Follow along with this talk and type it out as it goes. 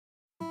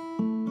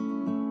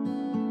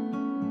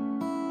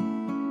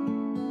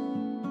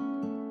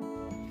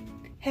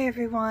Hey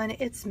everyone,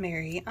 it's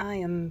Mary. I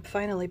am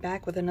finally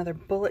back with another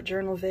bullet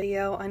journal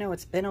video. I know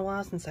it's been a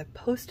while since I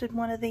posted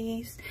one of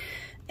these,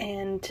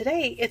 and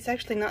today it's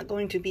actually not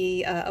going to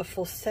be a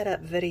full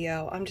setup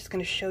video. I'm just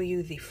going to show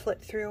you the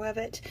flip through of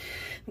it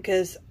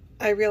because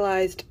I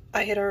realized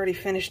I had already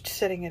finished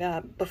setting it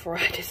up before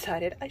I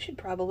decided I should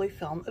probably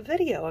film a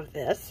video of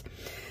this.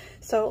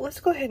 So let's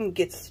go ahead and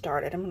get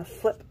started. I'm going to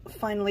flip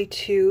finally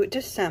to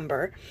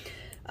December.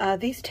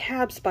 These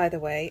tabs, by the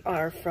way,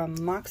 are from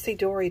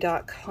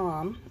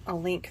moxiedory.com. I'll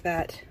link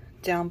that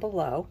down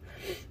below.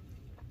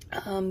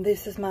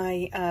 This is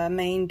my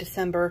main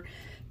December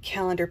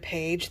calendar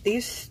page.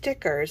 These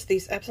stickers,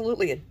 these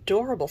absolutely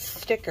adorable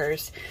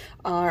stickers,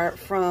 are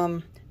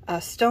from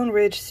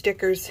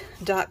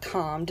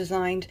stoneridgestickers.com,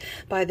 designed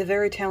by the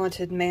very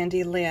talented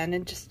Mandy Lynn.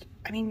 And just,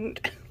 I mean,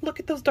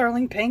 look at those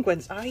darling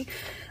penguins.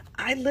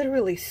 I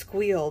literally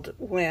squealed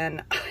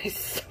when I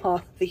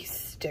saw these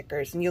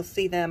stickers, and you'll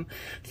see them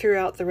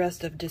throughout the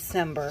rest of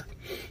December.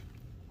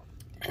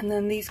 And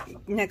then these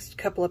next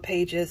couple of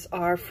pages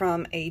are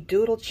from a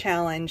doodle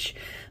challenge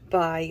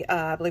by,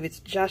 I believe it's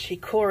Joshi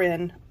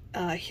Corin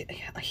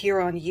here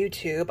on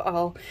YouTube.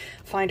 I'll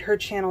find her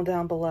channel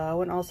down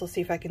below and also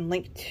see if I can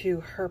link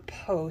to her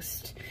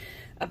post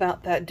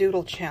about that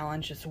doodle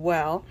challenge as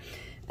well.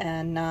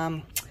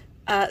 And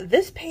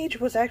this page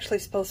was actually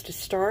supposed to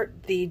start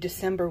the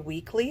December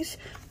weeklies,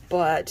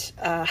 but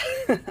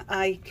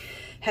I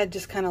had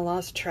just kind of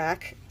lost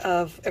track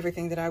of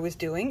everything that I was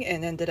doing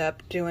and ended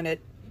up doing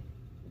it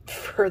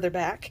further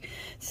back.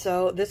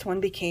 So this one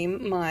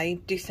became my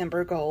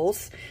December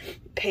goals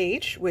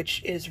page,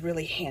 which is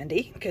really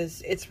handy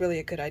because it's really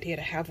a good idea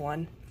to have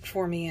one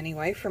for me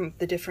anyway, from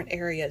the different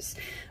areas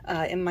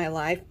in my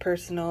life: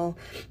 personal,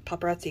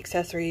 paparazzi,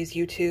 accessories,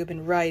 YouTube,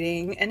 and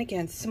writing. And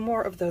again, some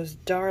more of those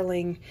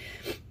darling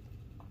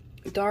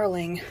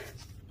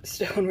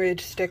Stone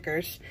Ridge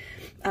stickers.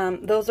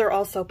 Those are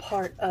also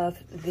part of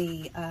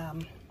the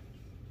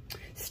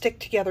Stick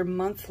Together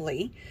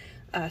monthly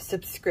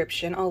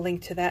subscription. I'll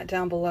link to that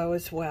down below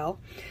as well.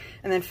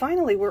 And then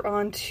finally, we're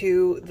on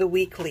to the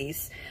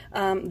weeklies.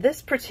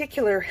 This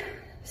particular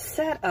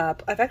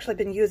setup I've actually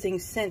been using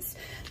since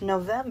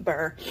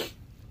November.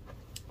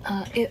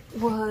 It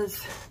was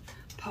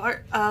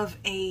part of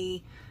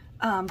a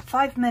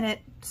 5-minute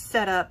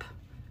setup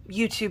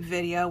YouTube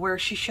video where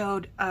she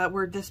showed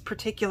where this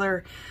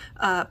particular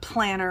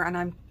planner, and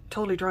I'm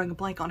totally drawing a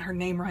blank on her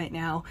name right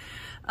now,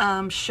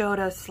 showed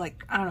us,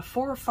 like, I don't know,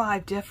 4 or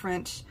 5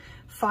 different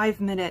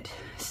 5-minute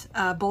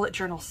bullet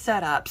journal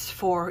setups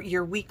for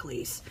your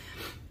weeklies.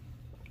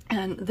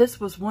 And this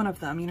was one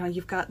of them. You know,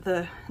 you've got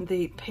the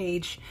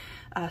page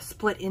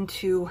split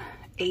into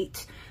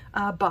 8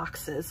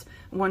 boxes,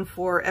 one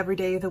for every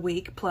day of the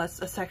week,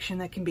 plus a section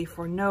that can be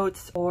for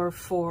notes or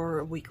for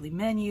a weekly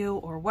menu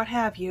or what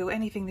have you,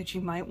 anything that you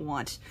might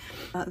want.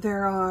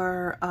 There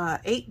are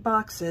 8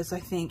 boxes, I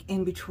think,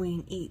 in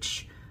between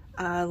each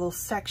little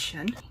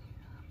section.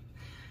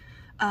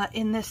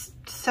 In this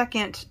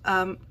second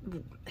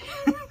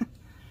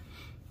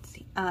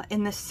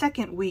in the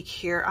second week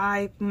here,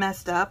 I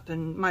messed up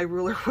and my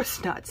ruler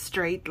was not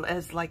straight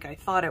as like I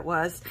thought it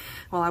was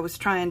while I was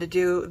trying to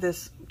do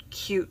this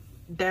cute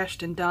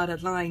dashed and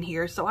dotted line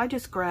here. So I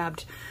just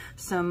grabbed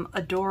some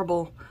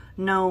adorable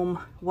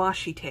gnome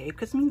washi tape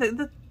because, I mean,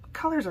 the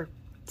colors are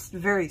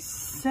very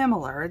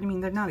similar. I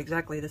mean, they're not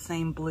exactly the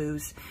same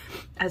blues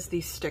as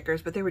these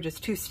stickers, but they were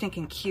just too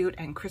stinking cute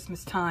and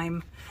Christmas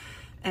time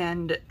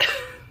and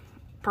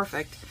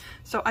perfect.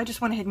 So I just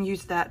went ahead and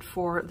used that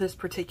for this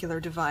particular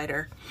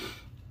divider.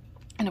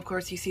 And of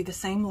course you see the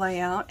same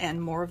layout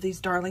and more of these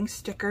darling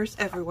stickers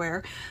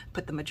everywhere.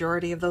 Put the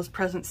majority of those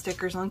present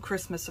stickers on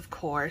Christmas, of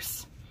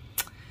course.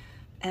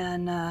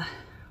 And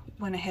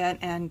went ahead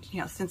and,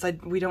 you know, since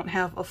we don't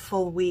have a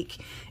full week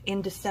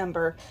in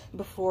December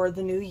before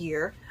the new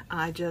year,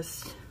 I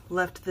just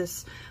left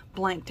this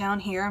blank down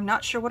here. I'm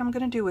not sure what I'm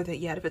going to do with it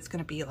yet, if it's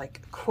going to be like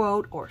a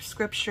quote or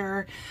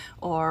scripture,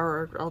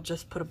 or I'll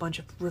just put a bunch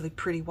of really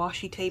pretty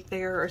washi tape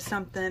there or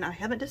something. I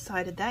haven't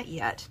decided that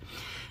yet.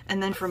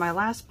 And then for my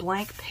last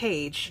blank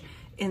page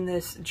in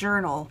this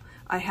journal,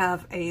 I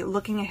have a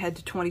looking ahead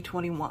to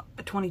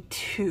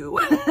 2022.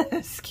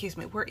 Excuse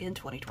me, we're in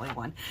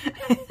 2021.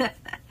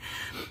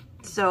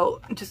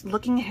 So just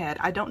looking ahead,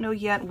 I don't know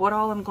yet what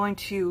all I'm going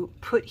to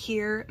put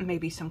here.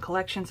 Maybe some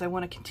collections I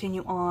want to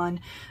continue on,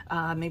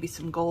 maybe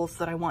some goals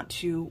that I want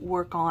to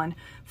work on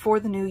for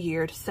the new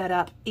year to set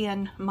up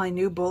in my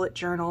new bullet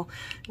journal,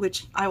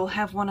 which I will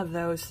have one of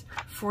those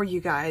for you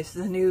guys,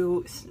 the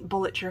new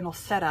bullet journal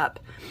setup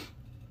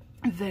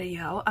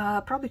video,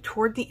 probably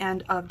toward the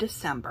end of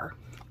December.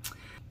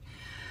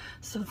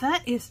 So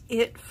that is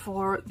it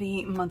for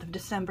the month of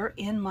December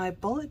in my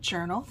bullet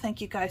journal. Thank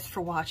you guys for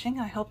watching.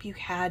 I hope you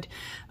had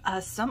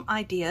some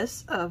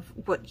ideas of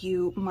what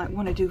you might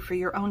want to do for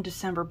your own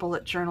December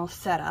bullet journal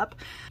setup,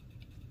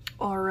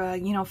 or,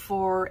 you know,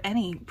 for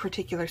any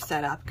particular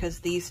setup, because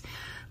these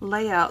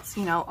layouts,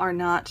 you know, are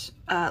not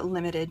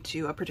limited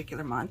to a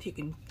particular month. You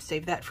can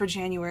save that for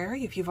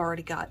January if you've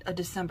already got a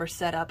December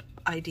setup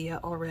idea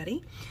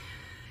already.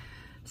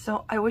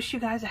 So I wish you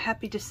guys a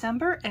happy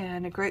December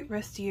and a great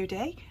rest of your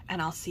day,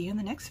 and I'll see you in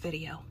the next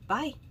video.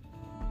 Bye.